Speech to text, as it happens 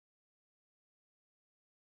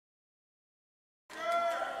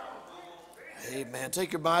Amen.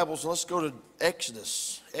 Take your Bibles. Let's go to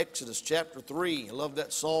Exodus. Exodus chapter 3. I love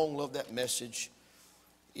that song. Love that message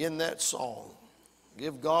in that song.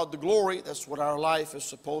 Give God the glory. That's what our life is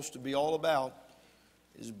supposed to be all about,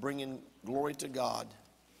 is bringing glory to God.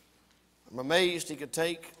 I'm amazed He could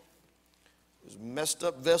take as messed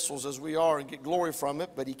up vessels as we are and get glory from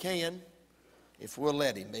it, but He can if we'll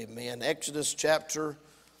let Him. Amen. Exodus chapter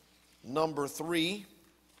number 3.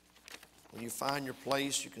 When you find your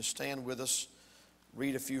place, you can stand with us,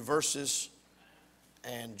 read a few verses,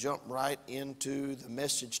 and jump right into the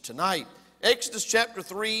message tonight. Exodus chapter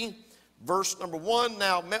 3, verse number 1.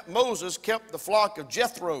 Now Moses kept the flock of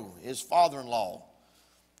Jethro, his father-in-law,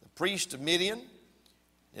 the priest of Midian.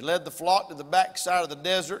 He led the flock to the backside of the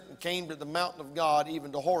desert and came to the mountain of God,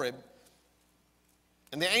 even to Horeb.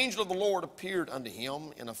 And the angel of the Lord appeared unto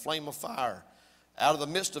him in a flame of fire out of the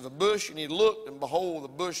midst of a bush, and he looked, and behold, the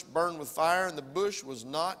bush burned with fire, and the bush was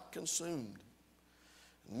not consumed.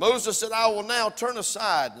 And Moses said, I will now turn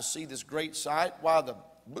aside and see this great sight, why the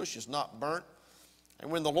bush is not burnt.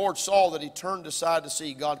 And when the Lord saw that he turned aside to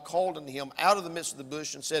see, God called unto him out of the midst of the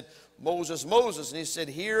bush and said, Moses, Moses. And he said,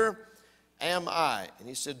 Here am I. And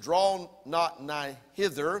he said, Draw not nigh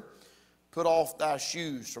hither, put off thy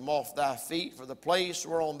shoes from off thy feet, for the place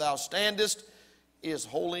whereon thou standest is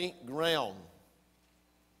holy ground.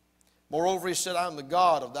 Moreover, he said, I am the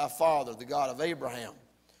God of thy father, the God of Abraham,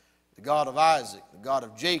 the God of Isaac, the God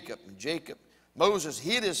of Jacob. And Moses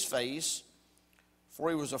hid his face, for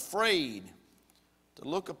he was afraid to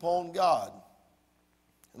look upon God.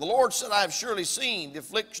 And the Lord said, I have surely seen the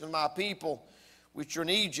affliction of my people which are in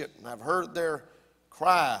Egypt, and I have heard their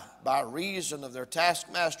cry by reason of their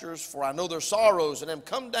taskmasters, for I know their sorrows, and am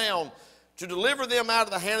come down to deliver them out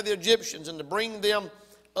of the hand of the Egyptians, and to bring them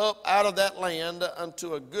up out of that land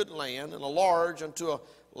unto a good land, and a large, unto a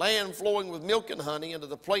land flowing with milk and honey, unto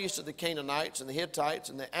the place of the Canaanites, and the Hittites,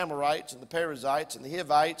 and the Amorites, and the Perizzites, and the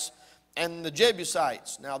Hivites, and the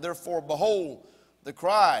Jebusites. Now therefore, behold, the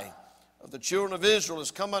cry of the children of Israel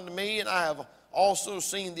has come unto me, and I have also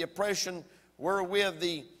seen the oppression wherewith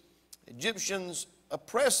the Egyptians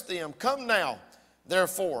oppressed them. Come now,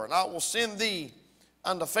 therefore, and I will send thee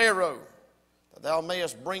unto Pharaoh, that thou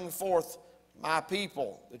mayest bring forth my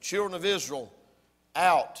people, the children of Israel,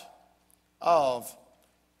 out of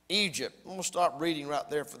Egypt. I'm going to stop reading right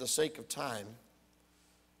there for the sake of time.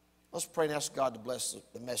 Let's pray and ask God to bless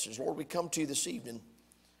the message. Lord, we come to you this evening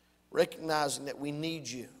recognizing that we need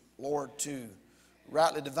you, Lord, to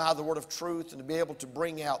rightly divide the word of truth and to be able to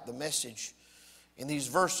bring out the message in these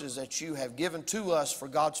verses that you have given to us for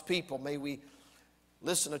God's people. May we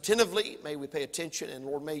listen attentively. May we pay attention. And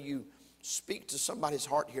Lord, may you speak to somebody's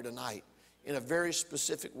heart here tonight in a very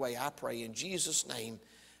specific way, I pray in Jesus' name,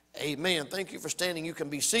 amen. Thank you for standing. You can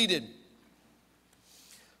be seated.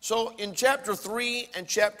 So in chapter 3 and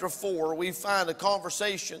chapter 4, we find a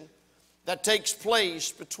conversation that takes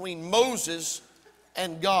place between Moses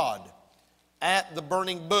and God at the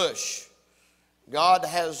burning bush. God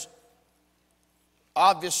has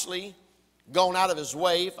obviously gone out of his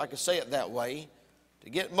way, if I could say it that way, to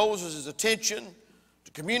get Moses' attention,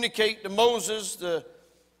 to communicate to Moses the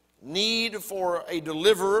need for a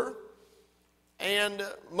deliverer. And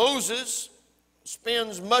Moses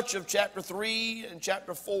spends much of chapter 3 and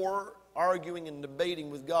chapter 4 arguing and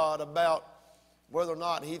debating with God about whether or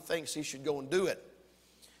not he thinks he should go and do it.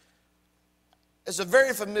 It's a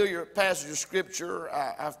very familiar passage of Scripture.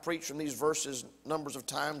 I've preached from these verses numbers of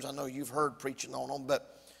times. I know you've heard preaching on them,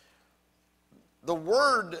 but the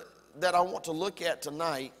word that I want to look at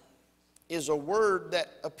tonight is a word that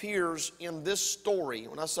appears in this story.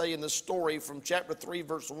 When I say in this story, from chapter 3,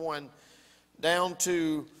 verse 1, down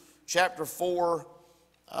to chapter 4,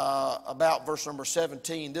 about verse number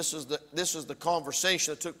 17. This is the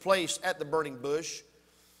conversation that took place at the burning bush.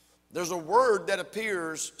 There's a word that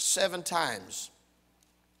appears 7 times.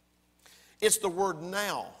 It's the word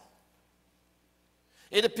now.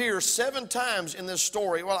 It appears 7 times in this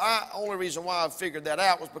story. Well, only reason why I figured that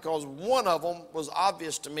out was because one of them was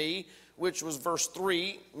obvious to me, which was verse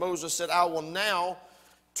 3. Moses said, I will now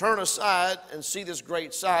turn aside and see this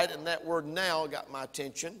great sight. And that word now got my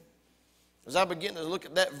attention. As I begin to look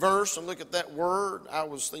at that verse and look at that word, I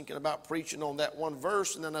was thinking about preaching on that one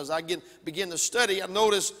verse. And then as I begin to study, I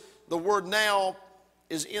noticed the word now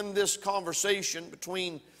is in this conversation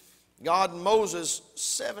between God and Moses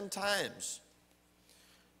 7 times.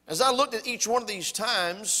 As I looked at each one of these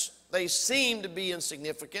times, they seem to be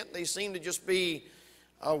insignificant. They seem to just be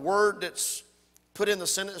a word that's put in the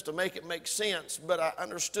sentence to make it make sense. But I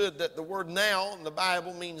understood that the word now in the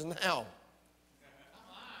Bible means now.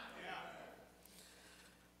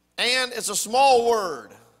 And it's a small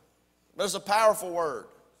word. But it's a powerful word.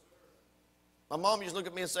 My mom used to look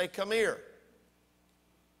at me and say, come here.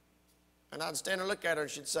 And I'd stand and look at her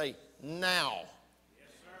and she'd say, now. Yes,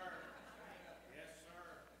 sir. Yes, sir.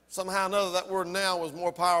 Somehow or another, that word now was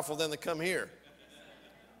more powerful than the come here.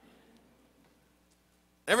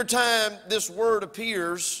 Every time this word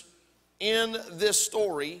appears in this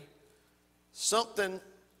story, something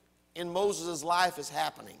in Moses' life is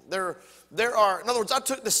happening. There are, in other words, I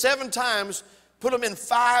took the 7 times, put them in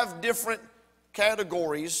 5 different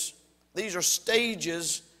categories. These are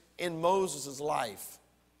stages in Moses' life.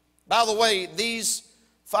 By the way, these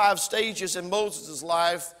 5 stages in Moses'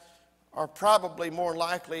 life are probably more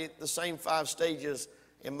likely the same 5 stages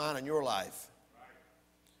in mine and your life.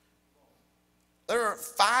 There are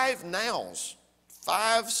 5 nows,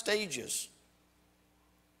 5 stages.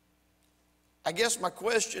 I guess my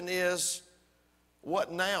question is,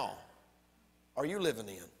 what now are you living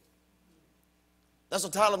in? That's the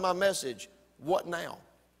title of my message, What Now?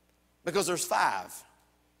 Because there's 5.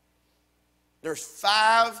 There's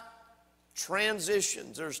 5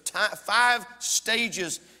 transitions. There's 5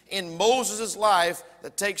 stages in Moses' life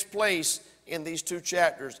that takes place in these 2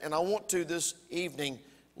 chapters. And I want to this evening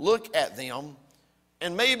look at them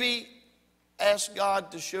and maybe ask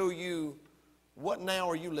God to show you, what now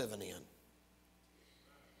are you living in?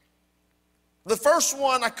 The first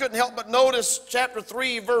one, I couldn't help but notice, chapter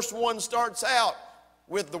 3, verse 1 starts out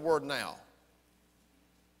with the word now.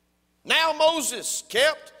 Now Moses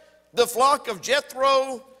kept the flock of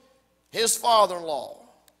Jethro, his father-in-law.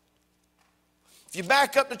 If you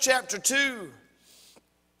back up to chapter 2,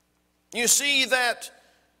 you see that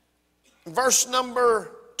verse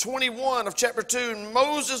number 21 of chapter 2,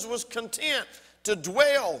 Moses was content to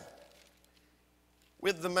dwell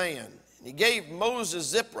with the man. And he gave Moses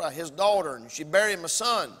Zipporah, his daughter, and she bare him a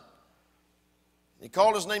son. He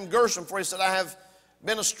called his name Gershom, for he said, I have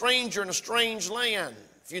been a stranger in a strange land.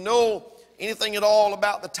 If you know anything at all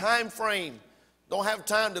about the time frame, don't have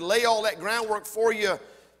time to lay all that groundwork for you,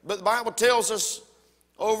 but the Bible tells us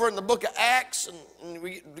over in the book of Acts, and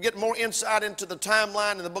we get more insight into the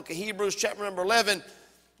timeline in the book of Hebrews, chapter number 11,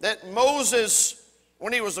 that Moses,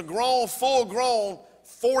 when he was a full grown,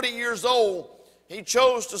 40 years old, he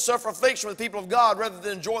chose to suffer affliction with the people of God rather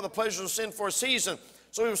than enjoy the pleasures of sin for a season.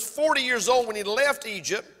 So he was 40 years old when he left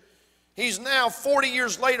Egypt. He's now 40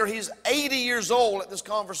 years later, he's 80 years old at this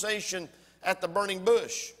conversation at the burning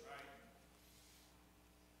bush.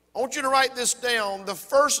 I want you to write this down. The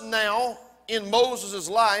first now in Moses'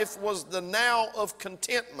 life was the now of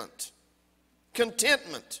contentment.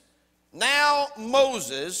 Contentment. Now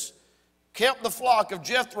Moses kept the flock of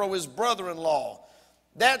Jethro, his brother-in-law.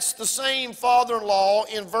 That's the same father-in-law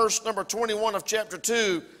in verse number 21 of chapter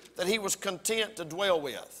 2 that he was content to dwell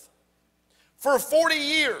with. For 40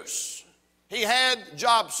 years, he had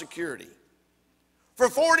job security. For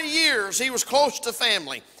 40 years, he was close to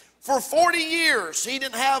family. For 40 years, he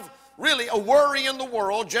didn't have really a worry in the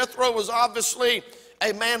world. Jethro was obviously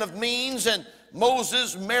a man of means, and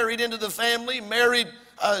Moses married into the family, married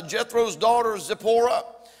Jethro's daughter Zipporah,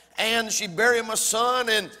 and she bare him a son,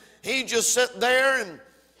 and he just sat there and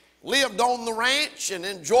lived on the ranch and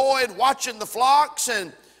enjoyed watching the flocks.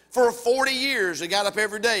 And for 40 years, he got up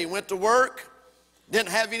every day, went to work, didn't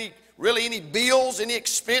have any bills, any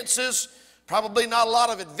expenses, probably not a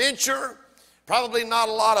lot of adventure, probably not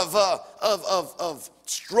a lot of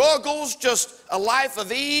struggles, just a life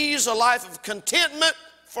of ease, a life of contentment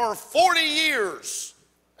for 40 years.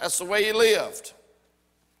 That's the way he lived.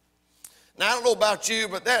 Now, I don't know about you,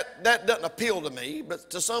 but that doesn't appeal to me, but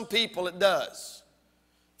to some people it does.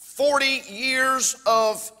 40 years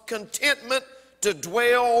of contentment to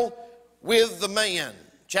dwell with the man.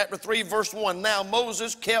 Chapter 3, verse 1, now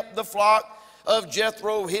Moses kept the flock of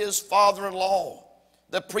Jethro, his father-in-law,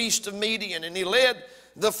 the priest of Midian, and he led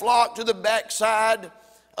the flock to the backside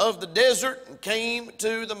of the desert and came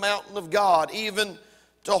to the mountain of God, even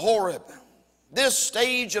to Horeb. This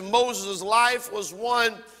stage of Moses' life was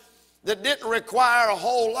one that didn't require a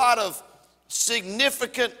whole lot of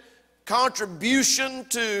significant contribution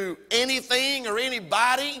to anything or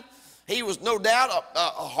anybody. He was no doubt a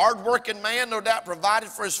hard-working man, no doubt provided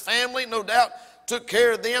for his family, no doubt took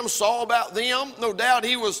care of them, saw about them. No doubt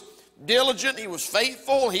he was diligent, he was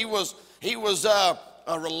faithful, he was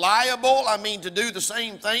reliable. I mean, to do the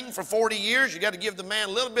same thing for 40 years, you got to give the man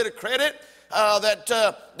a little bit of credit. That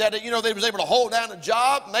they was able to hold down a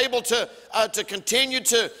job and able to continue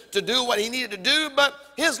to do what he needed to do. But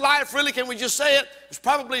his life really, can we just say it, was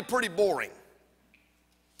probably pretty boring.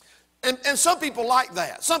 And some people like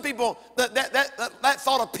that. Some people, that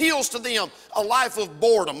thought appeals to them, a life of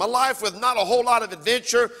boredom, a life with not a whole lot of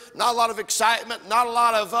adventure, not a lot of excitement, not a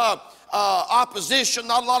lot opposition,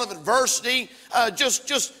 not a lot of adversity,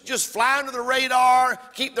 just fly under the radar,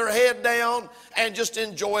 keep their head down, and just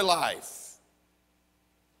enjoy life.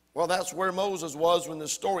 Well, that's where Moses was when the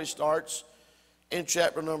story starts in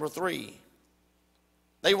chapter number 3.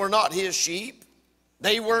 They were not his sheep.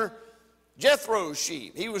 They were Jethro's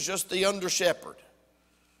sheep. He was just the under shepherd.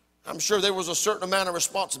 I'm sure there was a certain amount of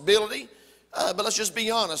responsibility, but let's just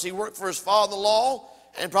be honest. He worked for his father-in-law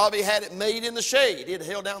and probably had it made in the shade. He had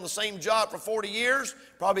held down the same job for 40 years,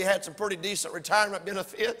 probably had some pretty decent retirement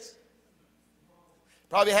benefits,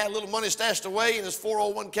 probably had a little money stashed away in his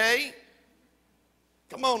 401k.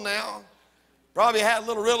 Come on now. Probably had a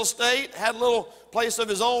little real estate, had a little place of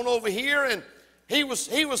his own over here, and he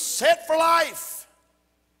was set for life.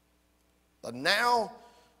 The now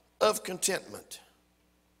of contentment.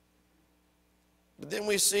 But then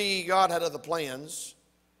we see God had other plans.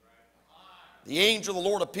 The angel of the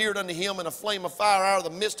Lord appeared unto him in a flame of fire out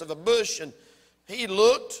of the midst of a bush, and he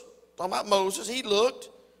looked, talking about Moses, he looked,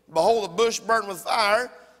 behold, the bush burned with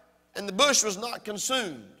fire, and the bush was not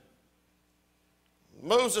consumed.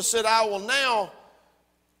 Moses said, I will now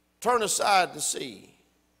turn aside to see.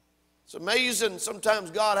 It's amazing, sometimes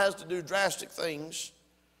God has to do drastic things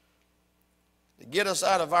to get us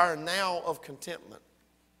out of our now of contentment.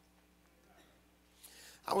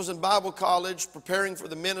 I was in Bible college preparing for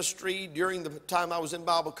the ministry. During the time I was in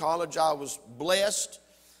Bible college, I was blessed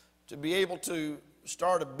to be able to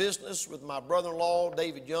start a business with my brother-in-law,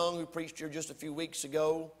 David Young, who preached here just a few weeks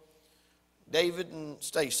ago. David and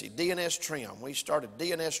Stacy, D&S Trim. We started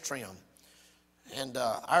D&S Trim. And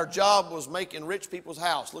our job was making rich people's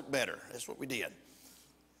house look better. That's what we did.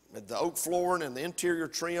 With the oak flooring and the interior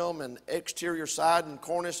trim and exterior side and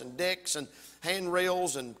cornice and decks and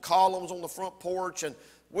handrails and columns on the front porch. And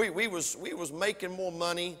we was making more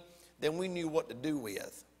money than we knew what to do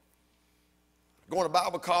with. Going to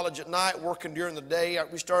Bible college at night, working during the day.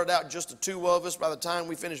 We started out just the two of us. By the time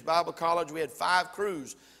we finished Bible college, we had 5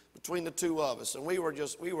 crews between the two of us. And we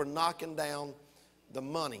were knocking down the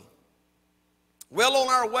money. Well on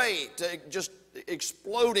our way to just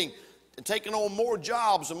exploding and taking on more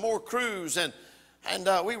jobs and more crews. And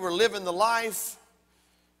we were living the life.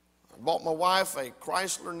 I bought my wife a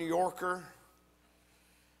Chrysler New Yorker.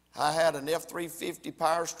 I had an F-350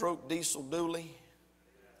 Power Stroke diesel dually.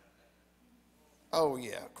 Oh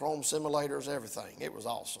yeah, chrome simulators, everything. It was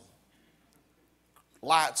awesome.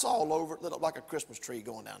 Lights all over it, lit up like a Christmas tree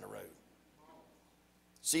going down the road.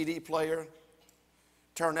 CD player,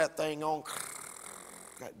 turn that thing on.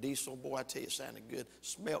 Got diesel, boy, I tell you, it sounded good.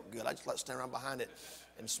 Smelled good. I just like to stand around behind it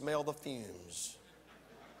and smell the fumes.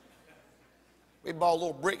 We bought a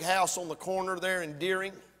little brick house on the corner there in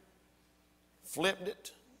Deering. Flipped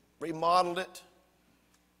it, remodeled it.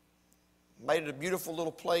 Made it a beautiful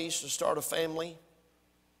little place to start a family.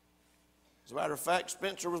 As a matter of fact,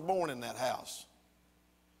 Spencer was born in that house.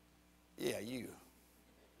 Yeah, you.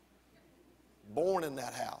 Born in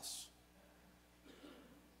that house.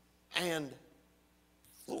 And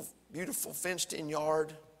a little beautiful fenced-in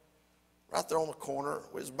yard right there on the corner.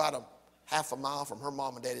 It was about a half a mile from her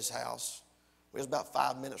mom and daddy's house. We was about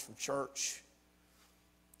 5 minutes from church.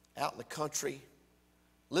 Out in the country,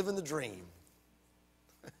 living the dream.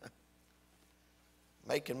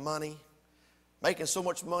 Making money. Making so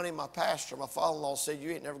much money, my pastor, my father-in-law said, you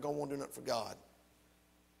ain't never going to want to do nothing for God.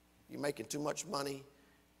 You're making too much money.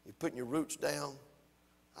 You're putting your roots down.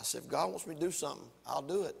 I said, if God wants me to do something, I'll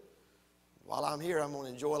do it. While I'm here, I'm going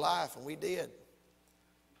to enjoy life, and we did.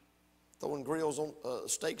 Throwing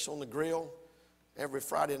steaks on the grill every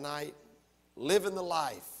Friday night. Living the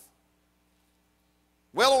life.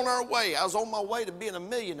 Well on our way. I was on my way to being a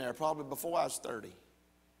millionaire probably before I was 30.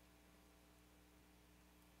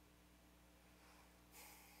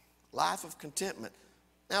 Life of contentment.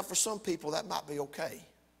 Now, for some people, that might be okay.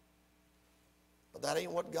 But that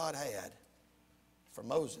ain't what God had for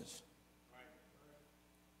Moses.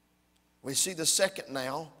 We see the second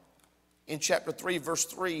now. In chapter 3, verse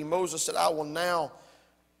 3, Moses said, I will now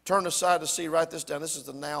turn aside to see. Write this down. This is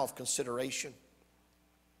the now of consideration.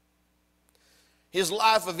 His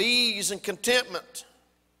life of ease and contentment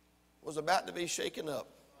was about to be shaken up.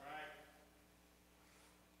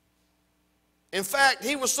 In fact,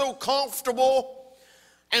 he was so comfortable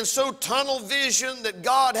and so tunnel vision that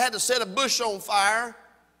God had to set a bush on fire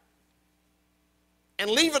and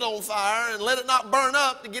leave it on fire and let it not burn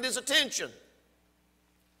up to get his attention.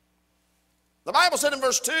 The Bible said in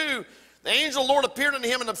verse 2, the angel of the Lord appeared unto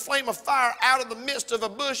him in a flame of fire out of the midst of a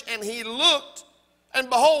bush, and he looked, and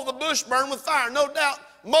behold, the bush burned with fire. No doubt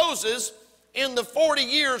Moses, in the 40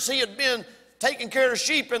 years he had been taking care of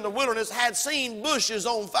sheep in the wilderness, had seen bushes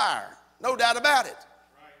on fire. No doubt about it.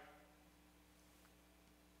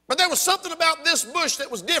 But there was something about this bush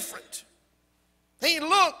that was different. He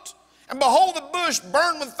looked, and behold, the bush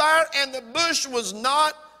burned with fire, and the bush was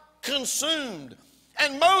not consumed.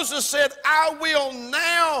 And Moses said, I will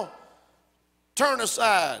now turn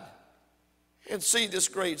aside and see this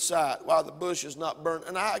great sight while the bush is not burned.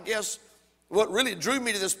 And I guess what really drew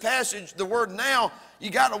me to this passage, the word now, you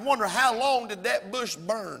got to wonder, how long did that bush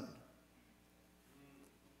burn?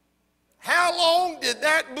 How long did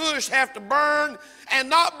that bush have to burn and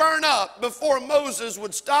not burn up before Moses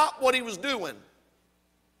would stop what he was doing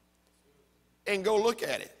and go look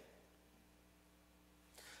at it?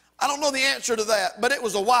 I don't know the answer to that, but it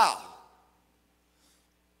was a while.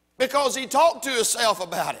 Because he talked to himself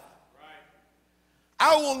about it.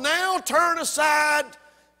 I will now turn aside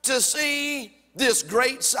to see this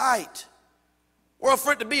great sight. Well,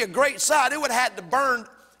 for it to be a great sight, it would have had to burn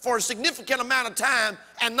for a significant amount of time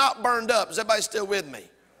and not burned up. Is everybody still with me?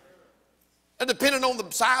 And depending on the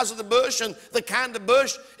size of the bush and the kind of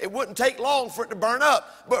bush, it wouldn't take long for it to burn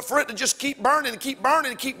up. But for it to just keep burning and keep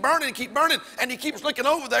burning and keep burning and keep burning, and he keeps looking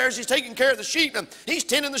over there as he's taking care of the sheep, and he's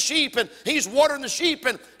tending the sheep, and he's watering the sheep,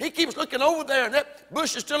 and he keeps looking over there, and that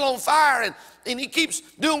bush is still on fire, and he keeps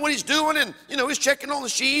doing what he's doing, and he's checking on the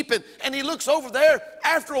sheep, and he looks over there.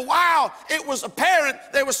 After a while, it was apparent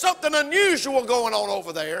there was something unusual going on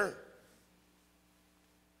over there.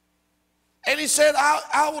 And he said,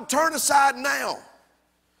 I will turn aside now.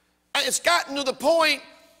 And it's gotten to the point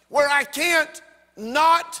where I can't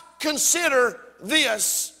not consider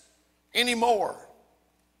this anymore.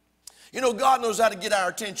 God knows how to get our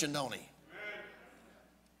attention, don't he?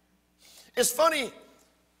 It's funny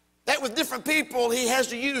that with different people, he has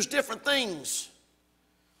to use different things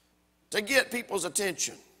to get people's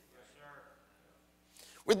attention.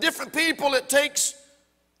 With different people, it takes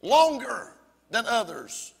longer than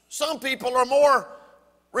others. Some people are more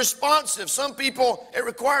responsive. Some people, it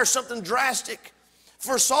requires something drastic.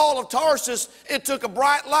 For Saul of Tarsus, it took a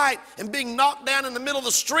bright light and being knocked down in the middle of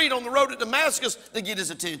the street on the road to Damascus to get his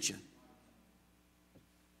attention.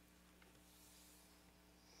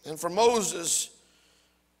 And for Moses,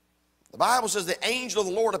 the Bible says the angel of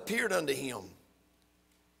the Lord appeared unto him.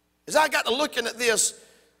 As I got to looking at this,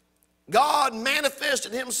 God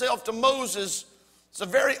manifested himself to Moses. It's a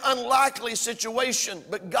very unlikely situation,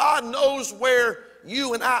 but God knows where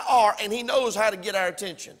you and I are, and he knows how to get our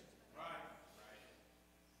attention.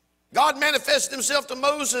 God manifested himself to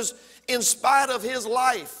Moses in spite of his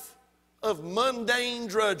life of mundane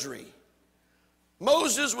drudgery.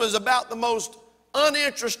 Moses was about the most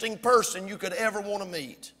uninteresting person you could ever want to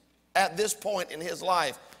meet at this point in his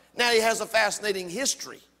life. Now, he has a fascinating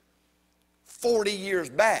history 40 years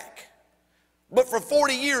back. But for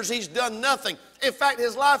 40 years, he's done nothing. In fact,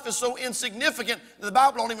 his life is so insignificant that the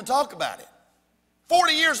Bible don't even talk about it.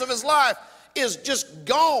 40 years of his life is just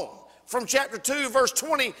gone. From chapter 2, verse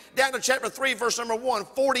 20, down to chapter 3, verse number 1,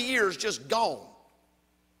 40 years just gone.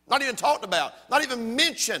 Not even talked about, not even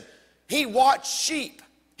mentioned. He watched sheep.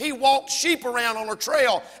 He walked sheep around on a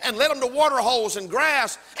trail and led them to water holes and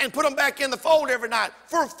grass and put them back in the fold every night.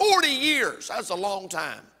 For 40 years, that's a long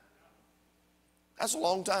time. That's a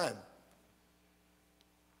long time.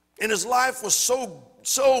 And his life was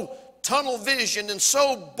so tunnel visioned and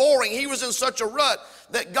so boring. He was in such a rut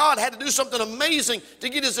that God had to do something amazing to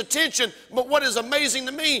get his attention. But what is amazing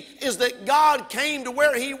to me is that God came to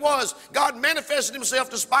where he was. God manifested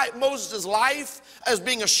himself despite Moses' life as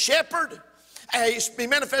being a shepherd. He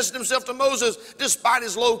manifested himself to Moses despite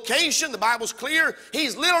his location. The Bible's clear.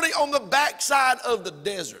 He's literally on the backside of the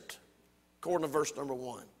desert, according to verse number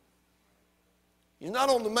 1. He's not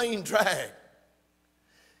on the main drag.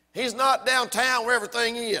 He's not downtown where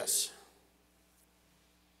everything is.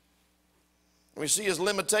 We see his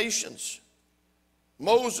limitations.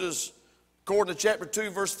 Moses, according to chapter 2,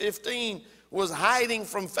 verse 15, was hiding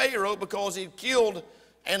from Pharaoh because he'd killed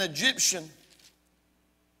an Egyptian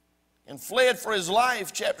and fled for his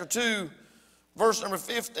life. Chapter 2, verse number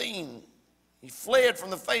 15. He fled from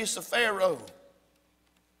the face of Pharaoh.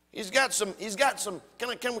 He's got some,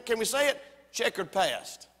 can we say it? Checkered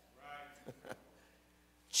past. Right.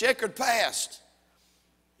 Checkered past.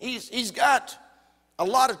 He's got a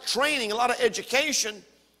lot of training, a lot of education.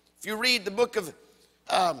 If you read the book of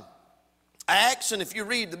Acts and if you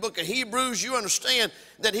read the book of Hebrews, you understand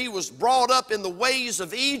that he was brought up in the ways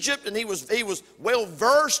of Egypt and he was well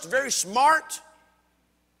versed, very smart.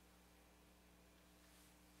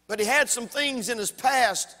 But he had some things in his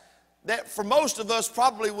past that for most of us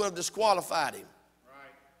probably would have disqualified him.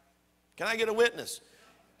 Right. Can I get a witness?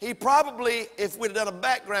 He probably, if we'd have done a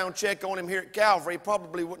background check on him here at Calvary,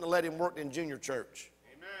 probably wouldn't have let him work in junior church.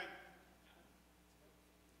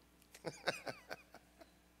 Amen.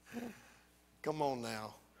 Come on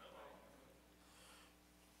now.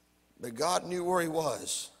 But God knew where he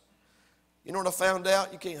was. You know what I found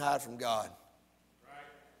out? You can't hide from God.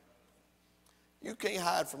 You can't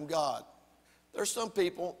hide from God. There's some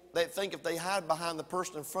people that think if they hide behind the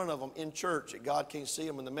person in front of them in church that God can't see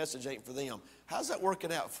them and the message ain't for them. How's that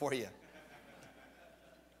working out for you?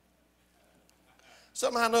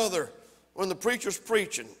 Somehow or another, when the preacher's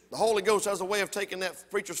preaching, the Holy Ghost has a way of taking that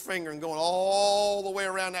preacher's finger and going all the way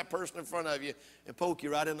around that person in front of you and poke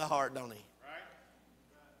you right in the heart, don't he?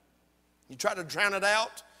 You try to drown it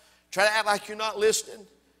out, try to act like you're not listening.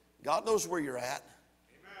 God knows where you're at.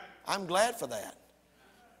 I'm glad for that.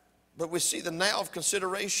 But we see the now of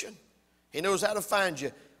consideration. He knows how to find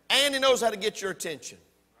you, and he knows how to get your attention.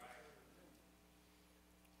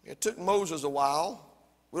 It took Moses a while.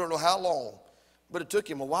 We don't know how long, but it took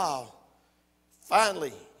him a while.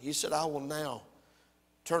 Finally, he said, I will now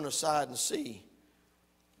turn aside and see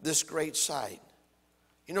this great sight.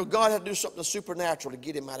 You know, God had to do something supernatural to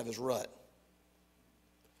get him out of his rut.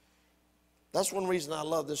 That's one reason I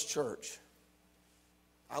love this church.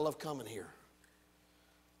 I love coming here.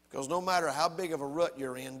 Because no matter how big of a rut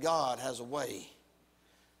you're in, God has a way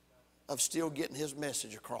of still getting his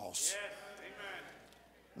message across. Yes,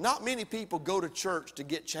 amen. Not many people go to church to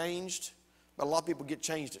get changed, but a lot of people get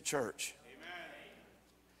changed at church.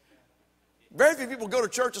 Amen. Very few people go to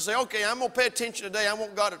church and say, okay, I'm going to pay attention today. I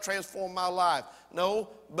want God to transform my life. No,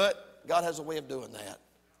 but God has a way of doing that.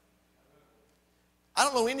 I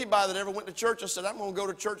don't know anybody that ever went to church and said, I'm going to go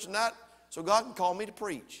to church tonight so God can call me to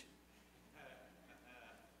preach.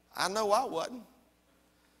 I know I wasn't.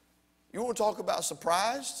 You want to talk about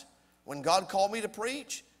surprised? When God called me to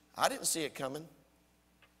preach, I didn't see it coming.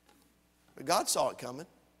 But God saw it coming.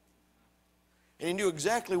 And he knew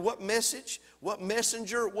exactly what message, what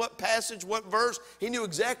messenger, what passage, what verse. He knew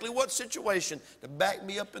exactly what situation to back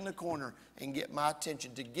me up in the corner and get my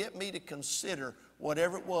attention, to get me to consider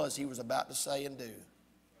whatever it was he was about to say and do.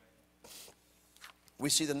 We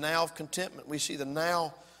see the now of contentment. We see the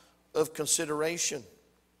now of consideration.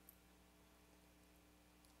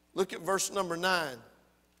 Look at verse number 9.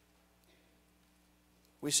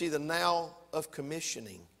 We see the now of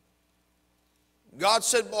commissioning. God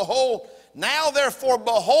said, behold, now therefore,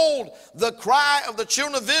 behold, the cry of the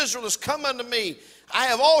children of Israel has come unto me. I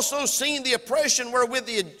have also seen the oppression wherewith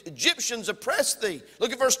the Egyptians oppressed thee.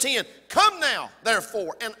 Look at verse 10. Come now,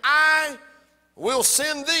 therefore, and I will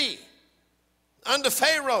send thee unto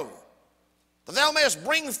Pharaoh, that thou mayest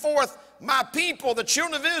bring forth my people, the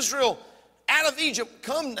children of Israel, out of Egypt.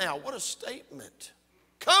 Come now. What a statement.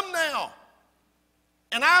 Come now,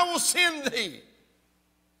 and I will send thee.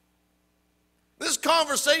 This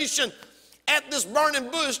conversation at this burning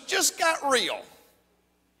bush just got real.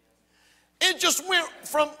 It just went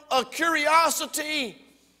from a curiosity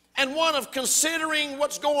and one of considering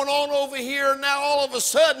what's going on over here. Now all of a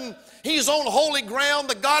sudden, he's on holy ground.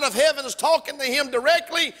 The God of heaven is talking to him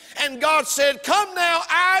directly. And God said, come now,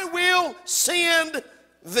 I will send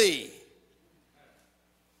thee.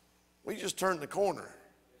 We just turned the corner.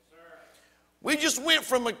 We just went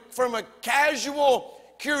from a casual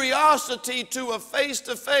curiosity to a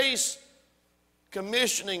face-to-face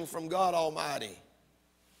commissioning from God Almighty.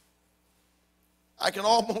 I can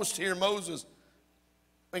almost hear Moses.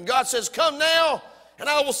 When God says, come now, and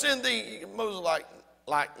I will send thee. Moses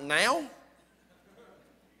like now?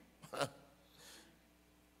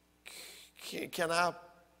 Can I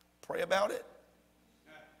pray about it?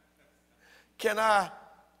 Can I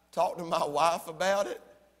talk to my wife about it?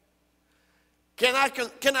 Can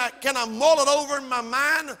I mull it over in my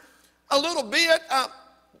mind a little bit?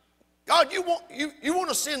 God, you want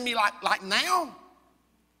to send me like now?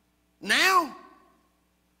 Now?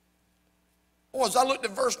 Boy, as I looked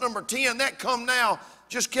at verse number 10, that come now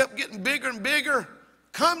just kept getting bigger and bigger.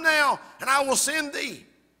 Come now, and I will send thee.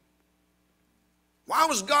 Why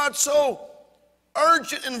was God so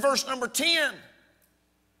urgent in verse number 10?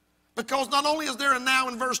 Because not only is there a now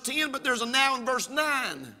in verse 10, but there's a now in verse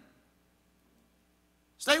 9.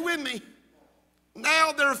 Stay with me.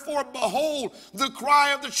 Now therefore, behold, the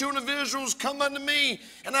cry of the children of Israel has come unto me,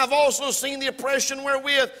 and I've also seen the oppression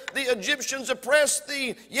wherewith the Egyptians oppressed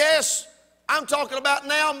thee. Yes, I'm talking about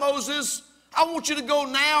now, Moses. I want you to go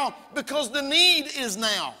now because the need is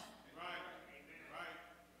now.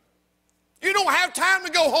 You don't have time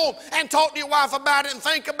to go home and talk to your wife about it and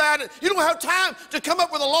think about it. You don't have time to come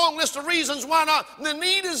up with a long list of reasons why not. The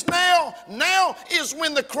need is now. Now is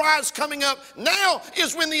when the cry is coming up. Now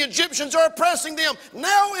is when the Egyptians are oppressing them.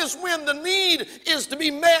 Now is when the need is to be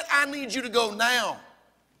met. I need you to go now.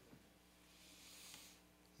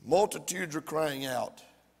 Multitudes are crying out.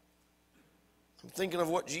 I'm thinking of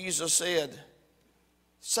what Jesus said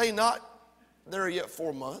Say not, there are yet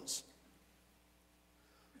 4 months.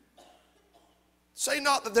 Say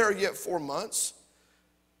not that there are yet 4 months,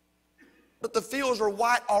 but the fields are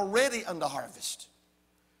white already unto harvest.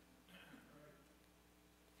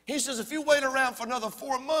 He says, if you wait around for another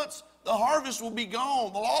 4 months, the harvest will be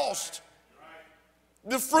gone, lost.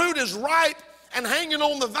 The fruit is ripe and hanging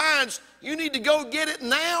on the vines. You need to go get it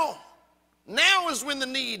now. Now is when the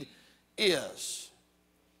need is.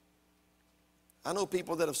 I know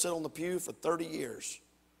people that have sat on the pew for 30 years,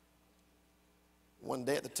 one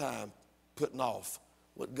day at a time, putting off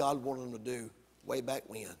what God wanted them to do way back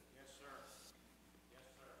when. Yes, sir. Yes,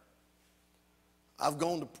 sir. I've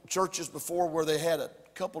gone to churches before where they had a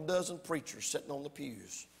couple dozen preachers sitting on the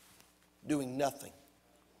pews doing nothing.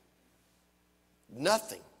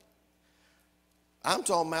 Nothing. I'm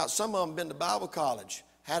talking about some of them been to Bible college,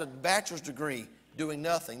 had a bachelor's degree, doing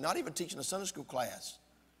nothing, not even teaching a Sunday school class.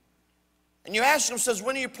 And you ask them, says,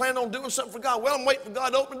 when are you planning on doing something for God? Well, I'm waiting for God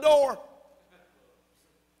to open the door.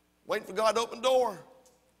 Waiting for God to open the door.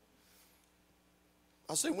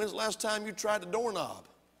 I say, when's the last time you tried the doorknob?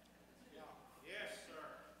 Yes, sir.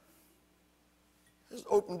 There's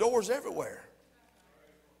open doors everywhere.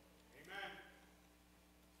 Amen.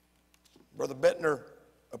 Brother Bettner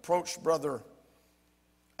approached Brother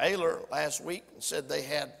Ayler last week and said they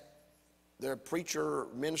had their preacher,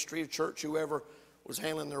 ministry, church, whoever was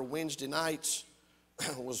handling their Wednesday nights,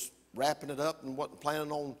 was wrapping it up and wasn't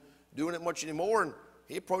planning on doing it much anymore. And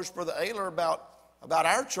he approached Brother Ayler about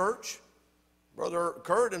our church. Brother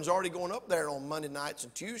Curtin's already going up there on Monday nights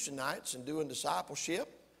and Tuesday nights and doing discipleship.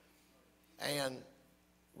 And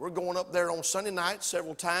we're going up there on Sunday nights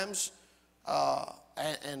several times. Our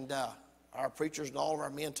preachers and all of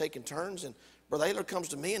our men taking turns. And Brother Ayler comes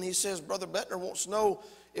to me and he says, Brother Bettner wants to know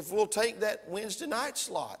if we'll take that Wednesday night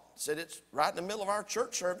slot. Said it's right in the middle of our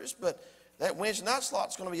church service, but that Wednesday night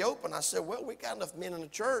slot's going to be open. I said, well, we got enough men in the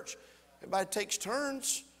church. Everybody takes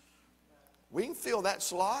turns. We can fill that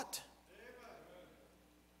slot.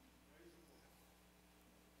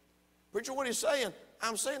 Preacher, what are you saying?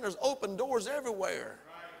 I'm saying there's open doors everywhere.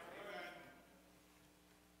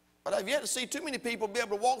 But I've yet to see too many people be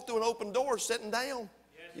able to walk through an open door sitting down.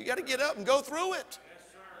 You got to get up and go through it.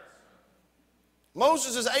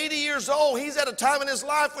 Moses is 80 years old. He's at a time in his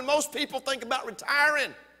life when most people think about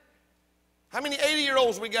retiring. How many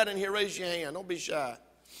 80-year-olds we got in here? Raise your hand. Don't be shy.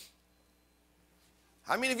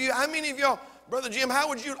 How many of y'all, Brother Jim, how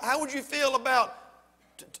would you feel about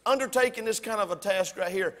undertaking this kind of a task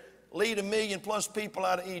right here? Lead 1 million plus people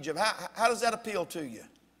out of Egypt. How does that appeal to you?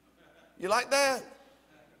 You like that?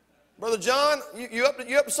 Brother John, you up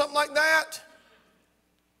to something like that?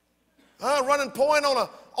 Running point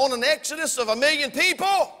on an exodus of 1 million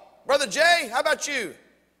people? Brother Jay, how about you?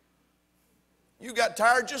 You got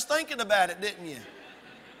tired just thinking about it, didn't you?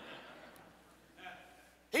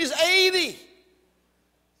 He's 80.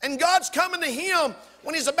 And God's coming to him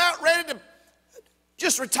when he's about ready to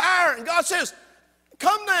just retire. And God says,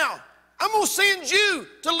 come now. I'm going to send you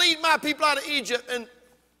to lead my people out of Egypt. And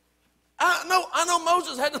I know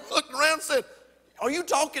Moses had to look around and said, are you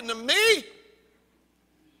talking to me?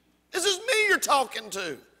 This is me you're talking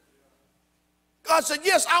to. God said,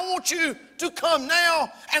 yes, I want you to come now,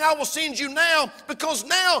 and I will send you now, because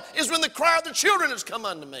now is when the cry of the children has come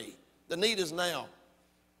unto me. The need is now.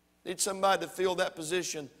 Need somebody to fill that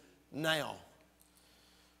position now.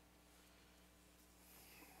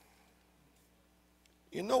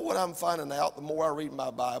 You know what I'm finding out the more I read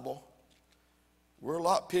my Bible? We're a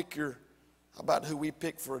lot pickier about who we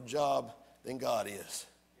pick for a job than God is. Yes,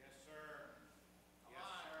 sir. Yes,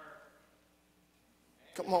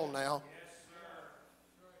 sir. Come on now. Yes,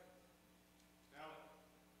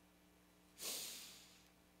 sir.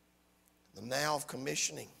 The now of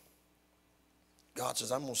commissioning. God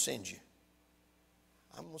says, I'm going to send you.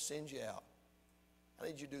 I'm going to send you out. I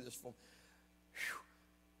need you to do this for me.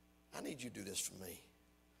 Whew. I need you to do this for me.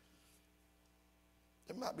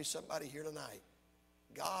 There might be somebody here tonight.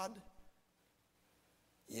 God,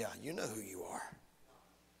 yeah, you know who you are.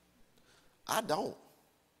 I don't.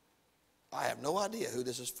 I have no idea who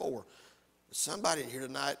this is for. But somebody here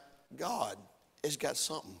tonight, God has got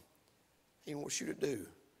something he wants you to do.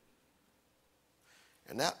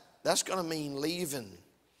 And that's going to mean leaving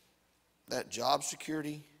that job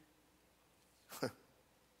security.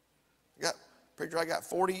 Preacher, I got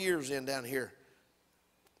 40 years in down here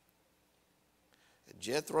at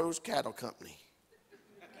Jethro's Cattle Company.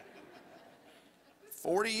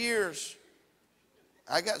 40 years.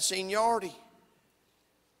 I got seniority.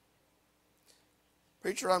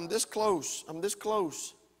 Preacher, I'm this close. I'm this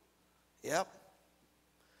close. Yep.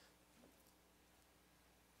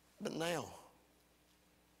 But now,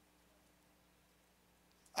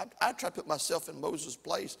 I try to put myself in Moses'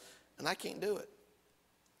 place, and I can't do it.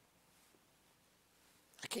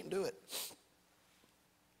 I can't do it.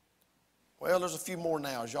 Well, there's a few more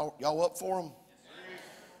now. Is y'all up for them?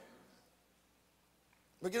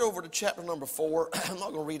 We get over to chapter number 4. I'm not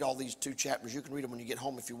going to read all these 2 chapters. You can read them when you get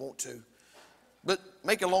home if you want to. But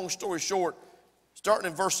make a long story short, starting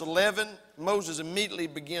in verse 11, Moses immediately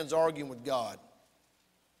begins arguing with God.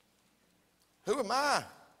 Who am I?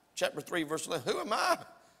 Chapter 3, verse 11. Who am I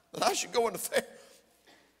that I should go into Pharaoh?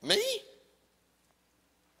 Me?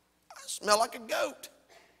 I smell like a goat.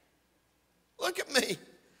 Look at me.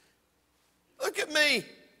 Look at me.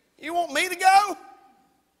 You want me to go?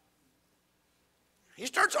 He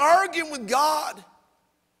starts arguing with God.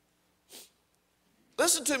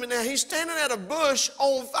 Listen to me now. He's standing at a bush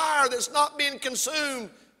on fire that's not being consumed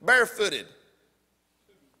barefooted.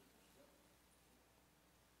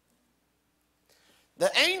 The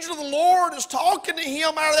angel of the Lord is talking to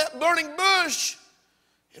him out of that burning bush.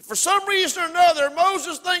 And for some reason or another,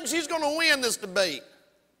 Moses thinks he's going to win this debate.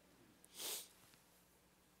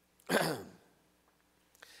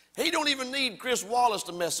 He don't even need Chris Wallace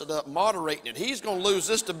to mess it up, moderating it. He's going to lose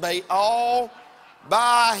this debate all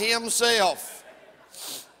by himself.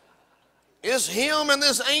 It's him and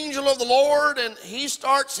this angel of the Lord, and he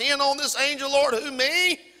starts in on this angel of the Lord. Who,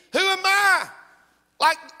 me? Who am I?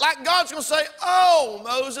 Like God's going to say, oh,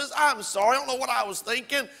 Moses, I'm sorry. I don't know what I was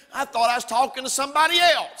thinking. I thought I was talking to somebody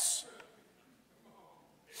else.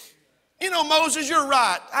 You know, Moses, you're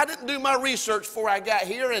right. I didn't do my research before I got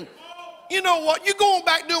here, and you know what? You're going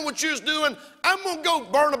back doing what you was doing. I'm going to go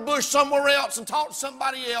burn a bush somewhere else and talk to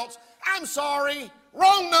somebody else. I'm sorry.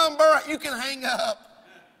 Wrong number. You can hang up.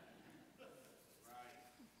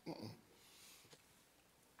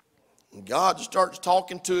 And God starts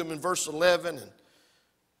talking to him in verse 11. And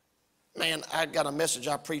man, I got a message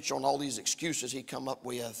I preach on all these excuses he come up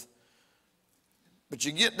with. But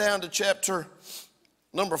you get down to chapter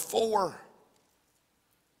number 4.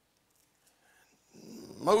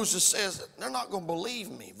 Moses says, they're not going to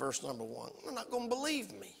believe me, verse number 1. They're not going to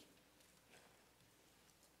believe me.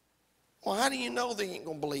 Well, how do you know they ain't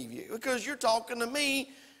going to believe you? Because you're talking to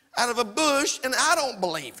me out of a bush, and I don't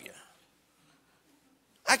believe you.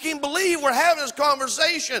 I can't believe we're having this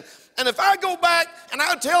conversation. And if I go back and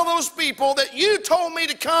I tell those people that you told me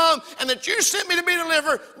to come and that you sent me to be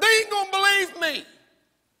delivered, they ain't going to believe me.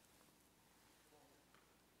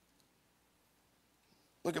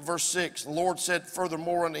 Look at verse 6. The Lord said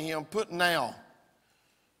furthermore unto him, put now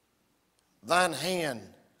thine hand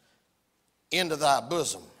into thy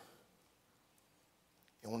bosom.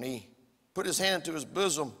 And when he put his hand into his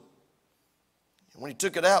bosom, and when he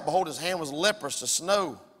took it out, behold, his hand was leprous as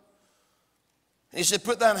snow. And he said,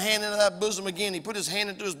 put thine hand into thy bosom again. He put his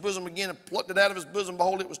hand into his bosom again and plucked it out of his bosom.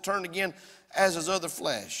 Behold, it was turned again as his other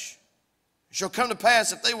flesh. It shall come to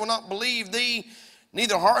pass, if they will not believe thee,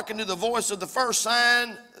 neither hearken to the voice of the first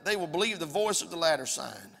sign, that they will believe the voice of the latter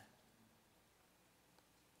sign.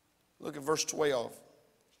 Look at verse 12.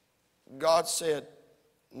 God said,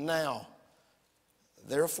 now,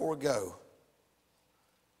 therefore go.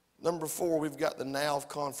 Number 4, we've got the now of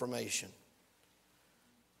confirmation.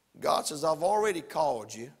 God says, I've already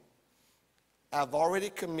called you. I've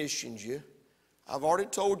already commissioned you. I've already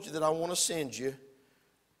told you that I want to send you.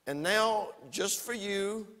 And now, just for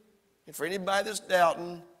you, and for anybody that's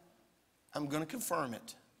doubting, I'm going to confirm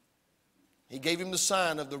it. He gave him the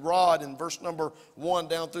sign of the rod in verse number 1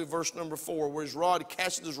 down through verse number 4, where his rod, he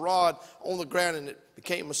casted his rod on the ground and it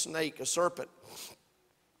became a snake, a serpent.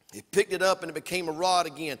 He picked it up and it became a rod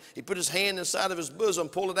again. He put his hand inside of his bosom,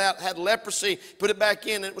 pulled it out, had leprosy, put it back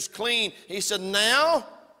in, and it was clean. He said, now,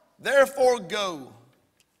 therefore go,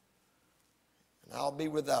 and I'll be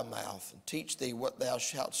with thy mouth and teach thee what thou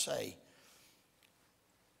shalt say.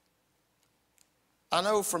 I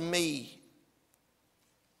know for me,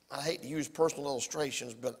 I hate to use personal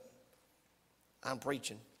illustrations, but I'm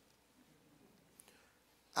preaching.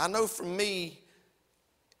 I know for me,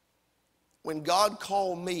 when God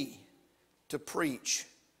called me to preach,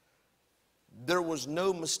 there was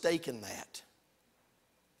no mistaking that.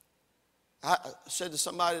 I said to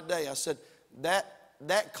somebody today, I said,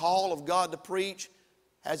 that call of God to preach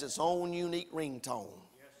has its own unique ringtone.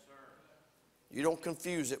 You don't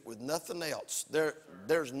confuse it with nothing else.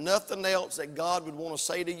 There's nothing else that God would want to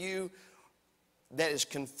say to you that is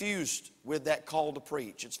confused with that call to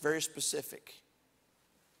preach. It's very specific.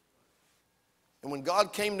 And when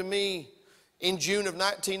God came to me in June of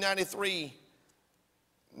 1993,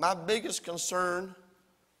 my biggest concern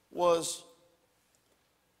was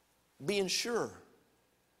being sure.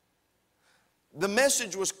 The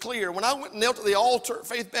message was clear. When I went and knelt at the altar at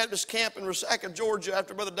Faith Baptist Camp in Resaca, Georgia,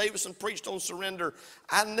 after Brother Davison preached on surrender,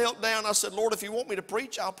 I knelt down. I said, Lord, if you want me to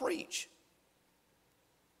preach, I'll preach.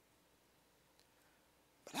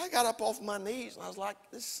 But I got up off my knees and I was like,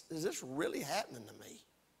 is this really happening to me?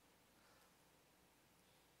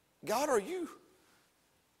 God,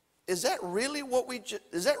 is that really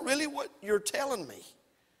what you're telling me?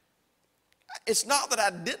 It's not that I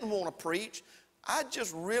didn't want to preach. I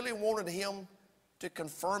just really wanted him to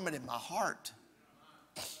confirm it in my heart.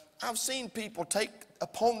 I've seen people take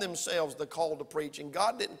upon themselves the call to preach, and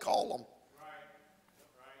God didn't call them.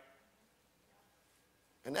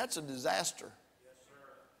 And that's a disaster.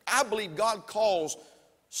 I believe God calls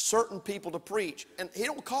certain people to preach, and he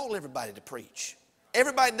don't call everybody to preach.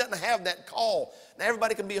 Everybody doesn't have that call. Now,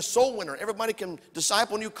 everybody can be a soul winner. Everybody can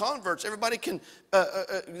disciple new converts. Everybody can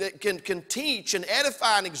teach and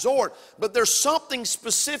edify and exhort. But there's something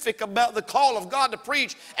specific about the call of God to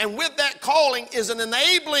preach. And with that calling is an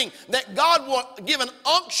enabling that God will give an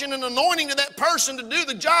unction and anointing to that person to do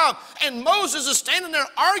the job. And Moses is standing there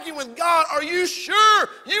arguing with God. Are you sure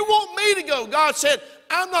you want me to go? God said,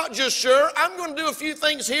 I'm not just sure. I'm going to do a few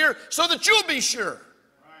things here so that you'll be sure.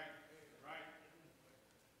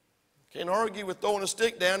 Can't argue with throwing a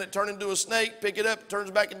stick down, it turned into a snake, pick it up, it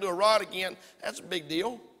turns back into a rod again. That's a big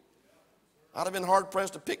deal. I'd have been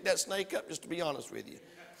hard-pressed to pick that snake up, just to be honest with you.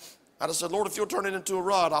 I'd have said, Lord, if you'll turn it into a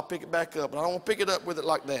rod, I'll pick it back up. But I don't want to pick it up with it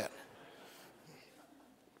like that.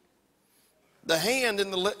 The hand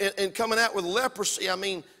in coming out with leprosy, I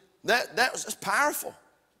mean, that's powerful.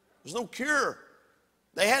 There's no cure.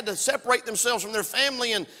 They had to separate themselves from their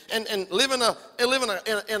family and live in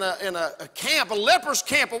a camp, a leper's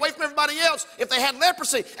camp, away from everybody else. If they had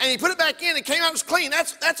leprosy and he put it back in, it came out as clean.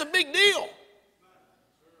 That's a big deal.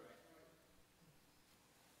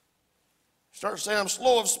 Start saying, I'm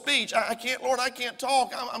slow of speech. I can't, Lord, I can't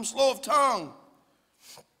talk. I'm slow of tongue.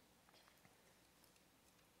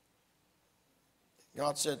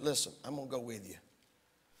 God said, listen, I'm going to go with you.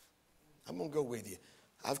 I'm going to go with you.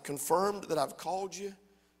 I've confirmed that I've called you.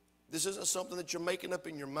 This isn't something that you're making up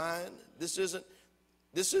in your mind. This isn't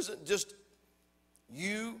just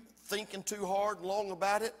you thinking too hard and long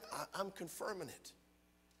about it. I'm confirming it.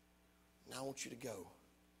 Now I want you to go.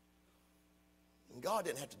 And God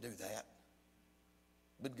didn't have to do that.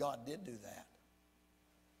 But God did do that.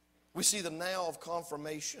 We see the now of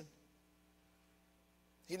confirmation.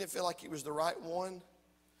 He didn't feel like he was the right one.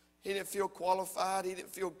 He didn't feel qualified. He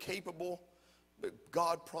didn't feel capable. But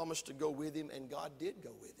God promised to go with him, and God did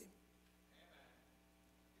go with him.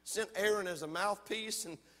 Sent Aaron as a mouthpiece,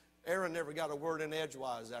 and Aaron never got a word in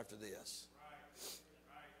edgewise after this.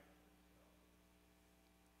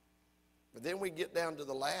 But then we get down to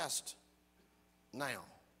the last now.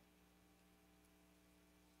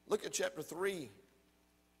 Look at chapter 3,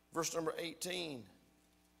 verse number 18.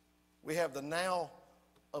 We have the now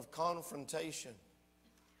of confrontation.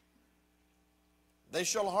 They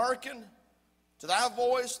shall hearken to thy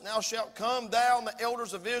voice. Now shalt come thou and the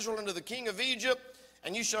elders of Israel unto the king of Egypt,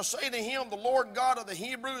 and you shall say to him, the Lord God of the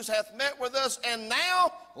Hebrews hath met with us, and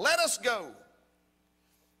now let us go.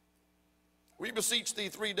 We beseech thee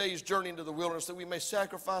 3 days' journey into the wilderness, that we may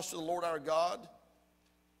sacrifice to the Lord our God.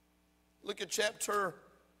 Look at chapter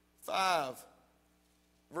 5,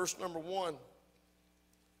 verse number 1.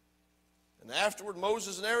 And afterward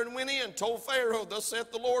Moses and Aaron went in and told Pharaoh, thus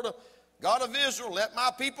saith the Lord God of Israel, let my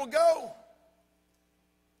people go.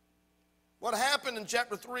 What happened in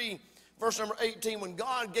chapter 3, verse number 18, when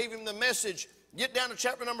God gave him the message, get down to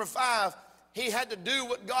chapter number 5, he had to do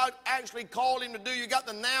what God actually called him to do. You got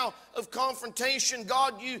the now of confrontation.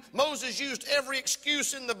 Moses used every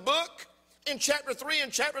excuse in the book in chapter 3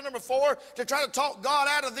 and chapter number 4 to try to talk God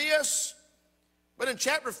out of this. But in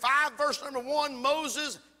chapter 5, verse number 1,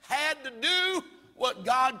 Moses had to do what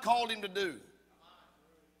God called him to do.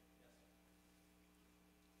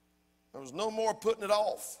 There was no more putting it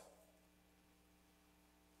off.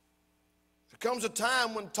 There comes a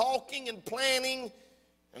time when talking and planning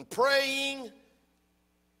and praying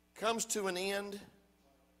comes to an end.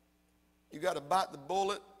 You got to bite the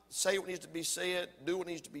bullet, say what needs to be said, do what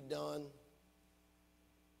needs to be done.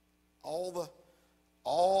 All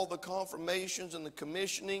the confirmations and the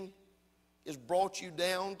commissioning has brought you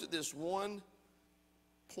down to this one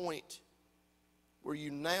point where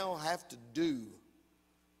you now have to do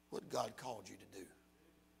what God called you to do.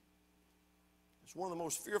 It's one of the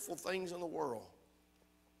most fearful things in the world.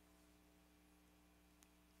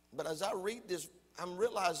 But as I read this, I'm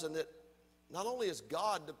realizing that not only is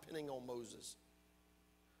God depending on Moses,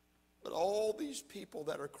 but all these people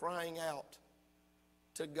that are crying out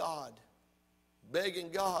to God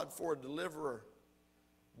begging God for a deliverer,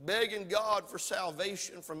 begging God for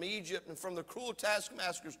salvation from Egypt and from the cruel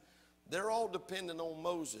taskmasters. They're all dependent on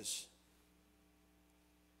Moses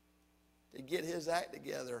to get his act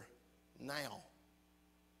together now.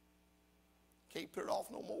 Can't put it off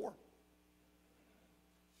no more.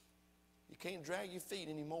 You can't drag your feet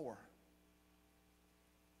anymore.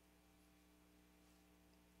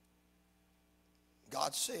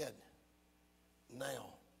 God said,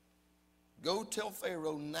 now. Go tell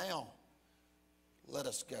Pharaoh now, let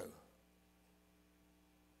us go.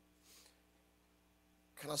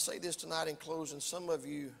 Can I say this tonight in closing? Some of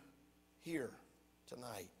you here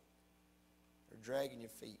tonight are dragging your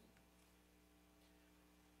feet.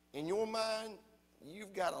 In your mind,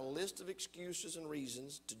 you've got a list of excuses and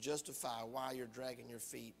reasons to justify why you're dragging your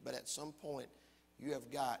feet. But at some point, you have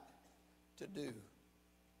got to do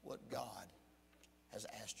what God has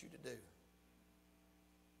asked you to do.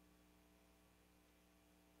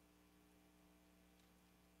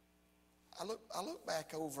 I look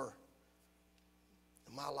back over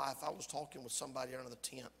in my life. I was talking with somebody under the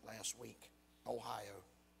tent last week, Ohio,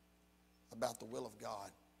 about the will of God.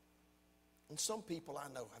 And some people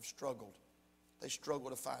I know have struggled. They struggle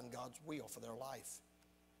to find God's will for their life.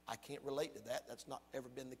 I can't relate to that. That's not ever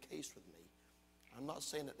been the case with me. I'm not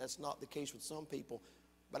saying that that's not the case with some people,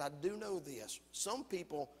 but I do know this. Some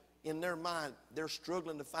people, in their mind, they're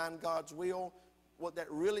struggling to find God's will. What that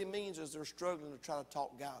really means is they're struggling to try to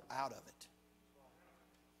talk God out of it.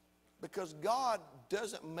 Because God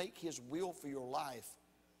doesn't make his will for your life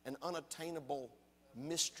an unattainable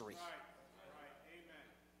mystery.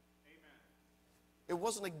 It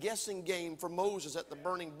wasn't a guessing game for Moses at the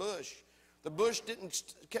burning bush. The bush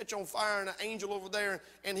didn't catch on fire and an angel over there,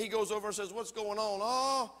 and he goes over and says, what's going on?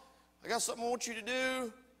 Oh, I got something I want you to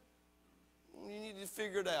do. You need to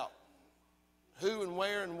figure it out. Who and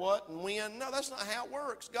where and what and when. No, that's not how it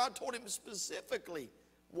works. God told him specifically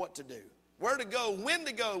what to do. Where to go, when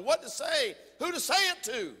to go, what to say, who to say it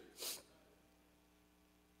to.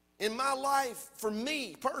 In my life, for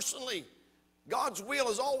me personally, God's will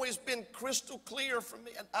has always been crystal clear for me.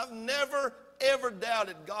 I've never, ever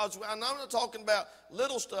doubted God's will. And I'm not talking about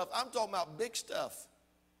little stuff. I'm talking about big stuff.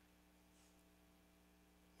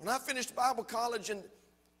 When I finished Bible college in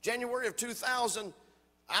January of 2000,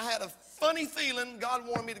 I had a funny feeling God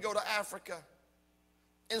wanted me to go to Africa.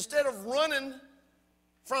 Instead of running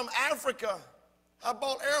from Africa, I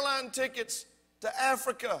bought airline tickets to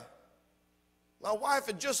Africa. My wife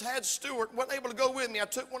had just had Stuart, wasn't able to go with me. I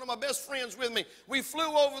took one of my best friends with me. We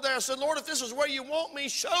flew over there. I said, Lord, if this is where you want me,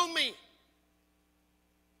 show me.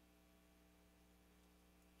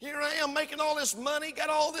 Here I am making all this money, got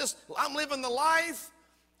all this, I'm living the life,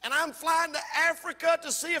 and I'm flying to Africa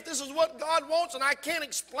to see if this is what God wants, and I can't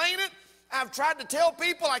explain it. I've tried to tell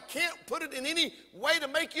people, I can't put it in any way to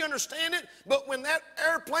make you understand it, but when that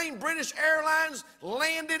airplane, British Airlines,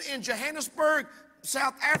 landed in Johannesburg,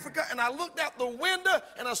 South Africa, and I looked out the window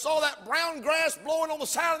and I saw that brown grass blowing on the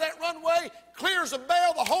side of that runway, clear as a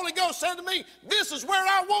bell, the Holy Ghost said to me, this is where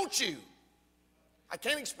I want you. I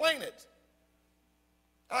can't explain it.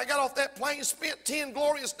 I got off that plane, spent 10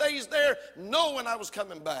 glorious days there, knowing I was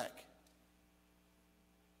coming back.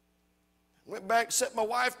 Went back, set my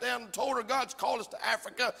wife down and told her God's called us to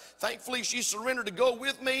Africa. Thankfully, she surrendered to go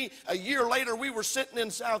with me. A year later, we were sitting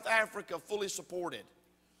in South Africa, fully supported.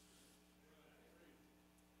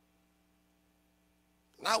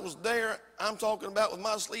 And I was there, I'm talking about with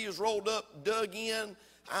my sleeves rolled up, dug in.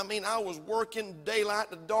 I mean, I was working daylight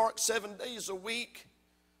to dark 7 days a week.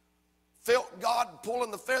 Felt God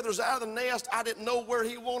pulling the feathers out of the nest. I didn't know where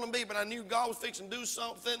he wanted me, but I knew God was fixing to do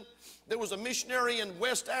something. There was a missionary in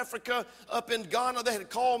West Africa up in Ghana that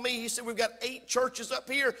had called me. He said, we've got 8 churches up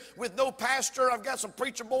here with no pastor. I've got some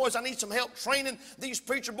preacher boys. I need some help training these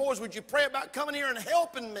preacher boys. Would you pray about coming here and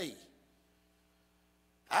helping me?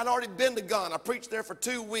 I'd already been to Ghana. I preached there for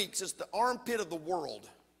 2 weeks. It's the armpit of the world,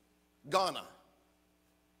 Ghana.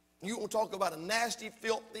 You want to talk about a nasty,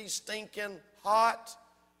 filthy, stinking, hot,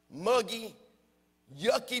 muggy,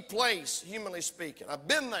 yucky place, humanly speaking. I've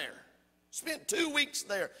been there. Spent 2 weeks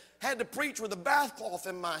there. Had to preach with a bath cloth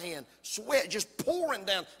in my hand. Sweat just pouring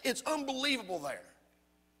down. It's unbelievable there.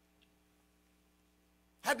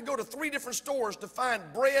 Had to go to 3 different stores to find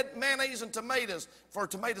bread, mayonnaise, and tomatoes for a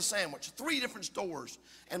tomato sandwich. 3 different stores.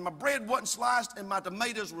 And my bread wasn't sliced and my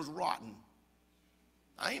tomatoes was rotten.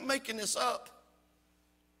 I ain't making this up.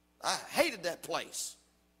 I hated that place.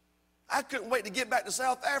 I couldn't wait to get back to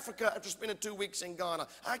South Africa after spending 2 weeks in Ghana.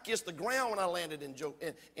 I kissed the ground when I landed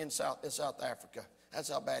in South Africa. That's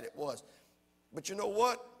how bad it was. But you know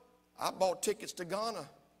what? I bought tickets to Ghana.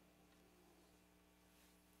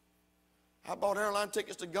 I bought airline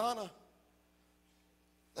tickets to Ghana.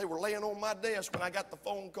 They were laying on my desk when I got the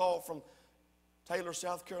phone call from Taylor,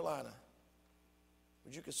 South Carolina.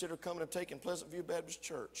 Would you consider coming and taking Pleasant View Baptist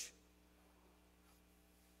Church?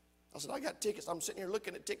 I said, I got tickets. I'm sitting here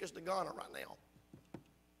looking at tickets to Ghana right now.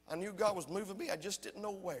 I knew God was moving me. I just didn't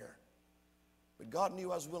know where. But God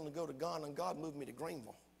knew I was willing to go to Ghana, and God moved me to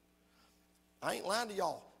Greenville. I ain't lying to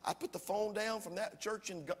y'all. I put the phone down from that church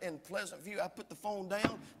in Pleasant View. I put the phone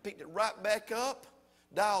down, picked it right back up,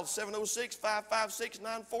 dialed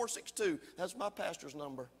 706-556-9462. That's my pastor's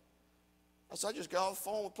number. I said, I just got off the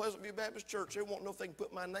phone with Pleasant View Baptist Church. They won't know if they can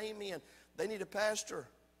put my name in. They need a pastor.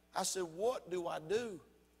 I said, what do I do?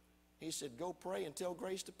 He said, go pray and tell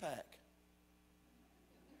Grace to pack.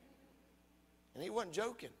 And he wasn't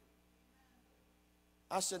joking.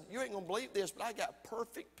 I said, you ain't going to believe this, but I got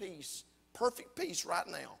perfect peace right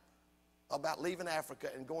now about leaving Africa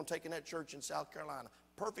and going taking that church in South Carolina.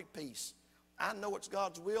 Perfect peace. I know it's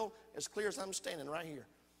God's will as clear as I'm standing right here.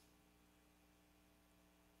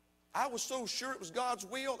 I was so sure it was God's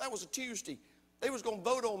will. That was a Tuesday. They was going to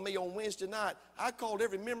vote on me on Wednesday night. I called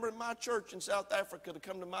every member of my church in South Africa to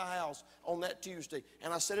come to my house on that Tuesday.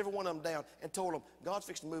 And I set every one of them down and told them, God's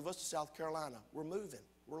fixing to move us to South Carolina. We're moving.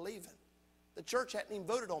 We're leaving. The church hadn't even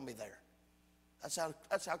voted on me there.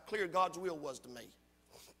 That's how clear God's will was to me.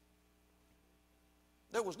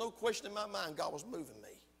 There was no question in my mind God was moving me.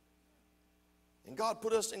 And God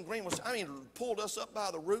put us in Greenville. Pulled us up by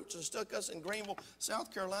the roots and stuck us in Greenville,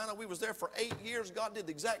 South Carolina. We was there for 8 years. God did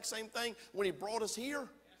the exact same thing when He brought us here.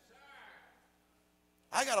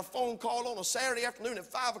 I got a phone call on a Saturday afternoon at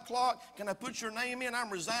 5 o'clock. Can I put your name in? I'm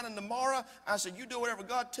resigning tomorrow. I said, you do whatever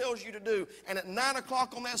God tells you to do. And at 9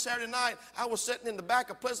 o'clock on that Saturday night, I was sitting in the back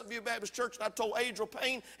of Pleasant View Baptist Church, and I told Adriel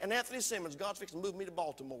Payne and Anthony Simmons, God's fixing to move me to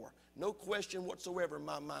Baltimore. No question whatsoever in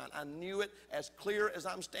my mind. I knew it as clear as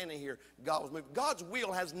I'm standing here. God was moving. God's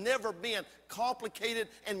will has never been complicated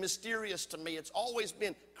and mysterious to me. It's always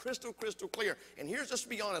been crystal clear. And here's, just to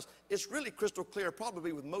be honest, it's really crystal clear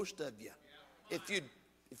probably with most of you. If you'd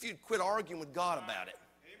quit arguing with God about it.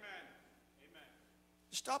 Amen.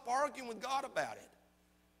 Stop arguing with God about it.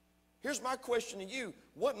 Here's my question to you.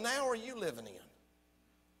 What now are you living in?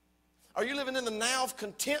 Are you living in the now of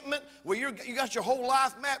contentment where you got your whole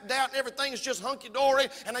life mapped out and everything's just hunky-dory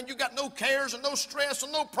and then you got no cares and no stress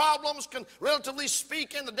and no problems, relatively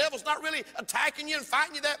speaking? The devil's not really attacking you and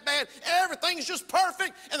fighting you that bad. Everything's just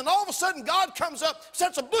perfect. And then all of a sudden God comes up,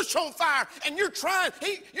 sets a bush on fire, and you're trying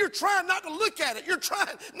not to look at it. You're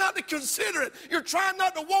trying not to consider it. You're trying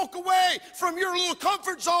not to walk away from your little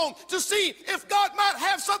comfort zone to see if God might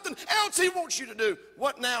have something else He wants you to do.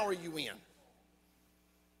 What now are you in?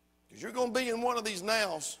 Because you're going to be in one of these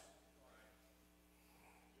nows.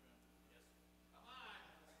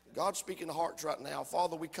 God's speaking to hearts right now.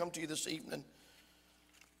 Father, we come to you this evening.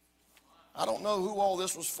 I don't know who all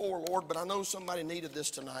this was for, Lord, but I know somebody needed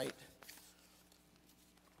this tonight.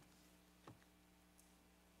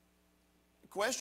 The question